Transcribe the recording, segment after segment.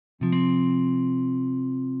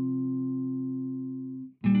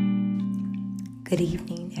Good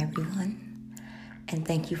evening, everyone, and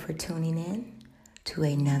thank you for tuning in to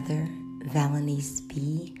another Valenice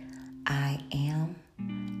B. I AM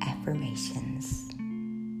Affirmations.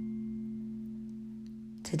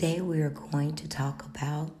 Today we are going to talk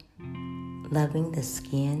about loving the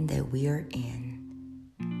skin that we are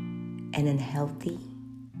in and a healthy,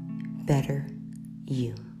 better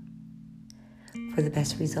you. For the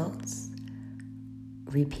best results,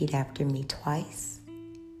 repeat after me twice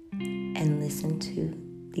and listen to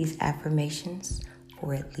these affirmations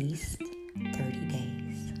for at least 30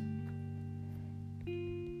 days.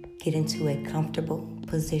 Get into a comfortable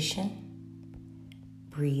position.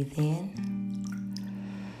 Breathe in.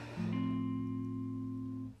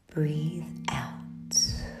 Breathe out.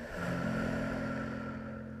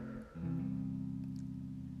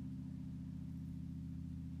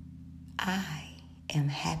 I am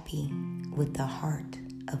happy with the heart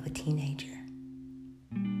of a teenager.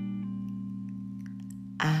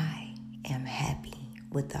 I am happy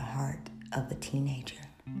with the heart of a teenager.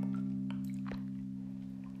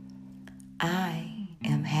 I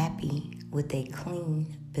am happy with a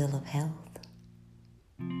clean bill of health.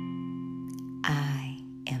 I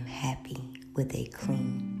am happy with a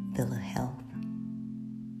clean bill of health.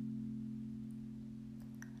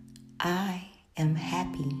 I am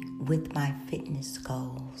happy with my fitness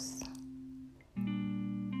goals.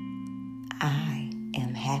 I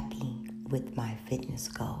am happy with my fitness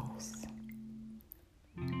goals.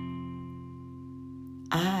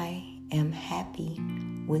 I am happy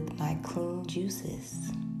with my clean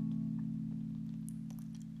juices.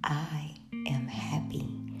 I am happy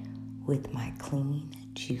with my clean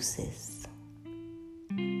juices.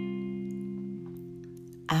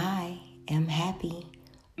 I am happy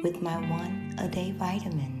with my one-a-day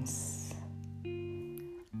vitamins.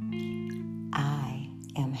 I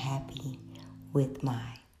am happy with my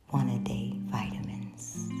one-a-day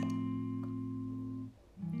vitamins.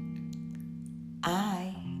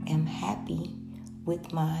 I am happy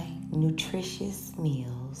with my nutritious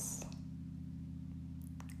meals.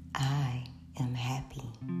 I am happy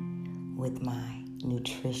with my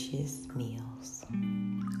nutritious meals.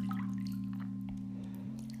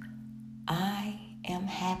 I am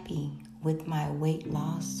happy with my weight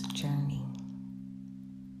loss journey.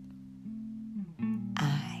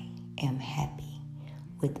 I am happy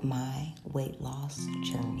with my weight loss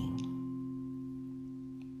journey.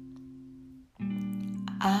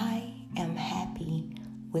 I am happy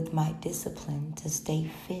with my discipline to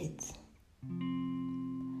stay fit.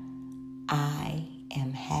 I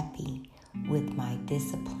am happy with my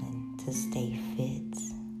discipline to stay fit.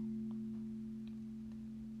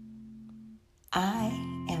 I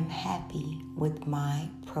am happy with my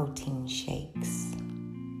protein shakes.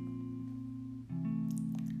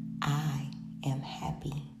 I am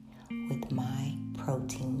happy with my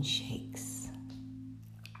protein shakes.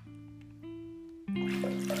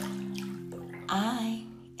 I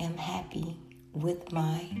am happy with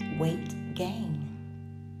my weight gain.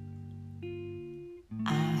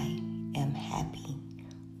 I am happy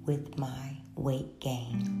with my weight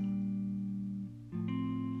gain.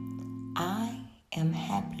 I am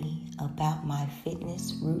happy about my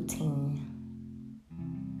fitness routine.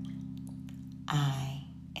 I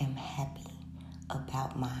am happy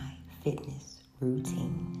about my fitness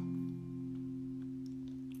routine.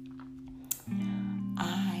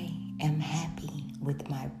 I am happy with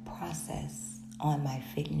my process on my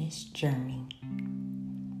fitness journey.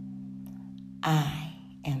 I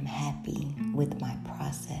am happy with my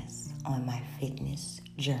process on my fitness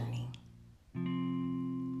journey.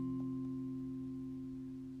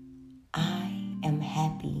 I am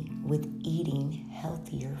happy with eating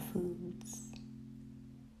healthier foods.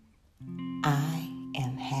 I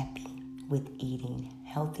am happy with eating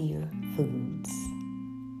healthier foods.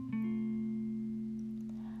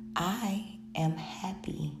 I am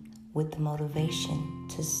happy with the motivation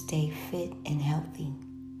to stay fit and healthy.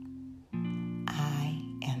 I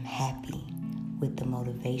am happy with the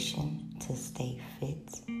motivation to stay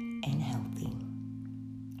fit and healthy.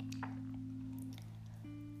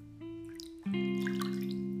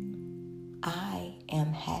 I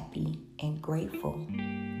am happy and grateful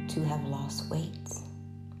to have lost weight.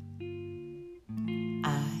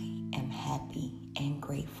 I am happy and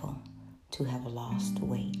grateful to have lost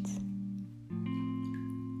weight.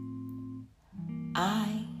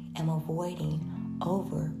 I am avoiding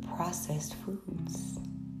over-processed foods.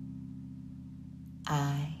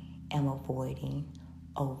 I am avoiding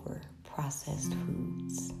over-processed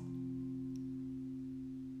foods.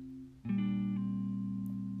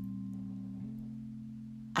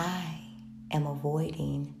 I am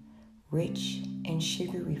avoiding rich and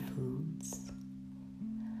sugary foods.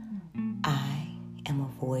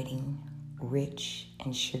 avoiding rich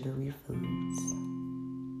and sugary foods.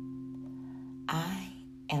 I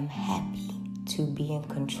am happy to be in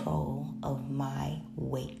control of my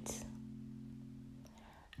weight.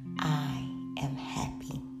 I am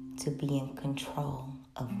happy to be in control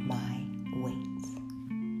of my weight.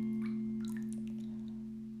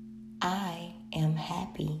 I am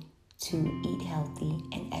happy to eat healthy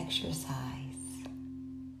and exercise.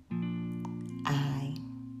 I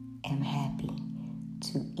am happy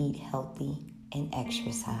to eat healthy and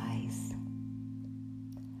exercise.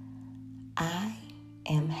 I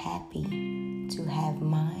am happy to have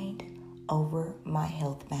mind over my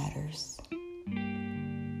health matters.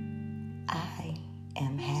 I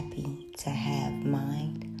am happy to have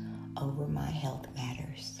mind over my health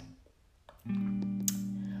matters.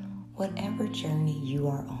 Whatever journey you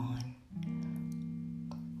are on,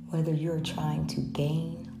 whether you're trying to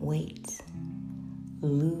gain weight,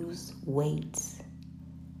 lose weight,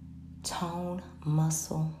 tone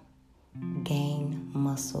muscle, gain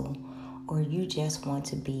muscle, or you just want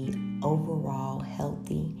to be overall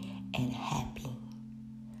healthy and happy,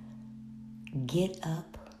 get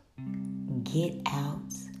up, get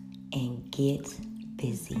out, and get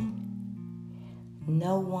busy.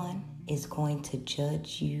 No one is going to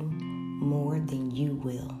judge you more than you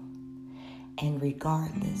will. And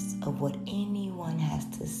regardless of what anyone has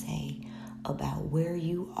to say about where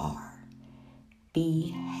you are, be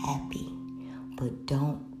happy, but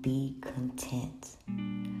don't be content.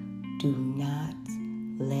 Do not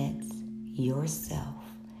let yourself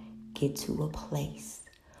get to a place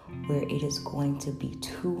where it is going to be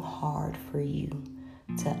too hard for you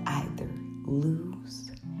to either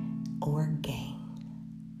lose or gain.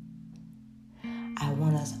 I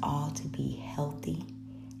want us all to be healthy,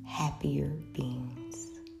 happier beings.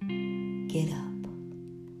 Get up,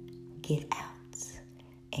 get out,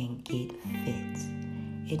 and get fit.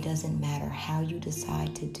 It doesn't matter how you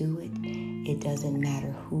decide to do it. It doesn't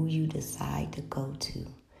matter who you decide to go to.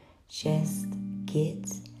 Just get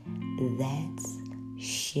that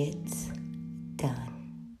shit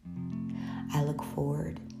done. I look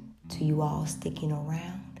forward to you all sticking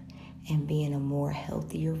around and being a more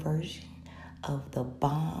healthier version of the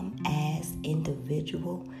bomb-ass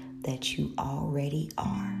individual that you already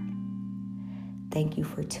are. Thank you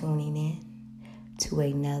for tuning in to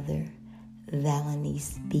another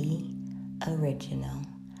Valanice B original.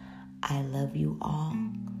 I love you all.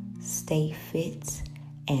 Stay fit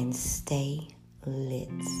and stay lit.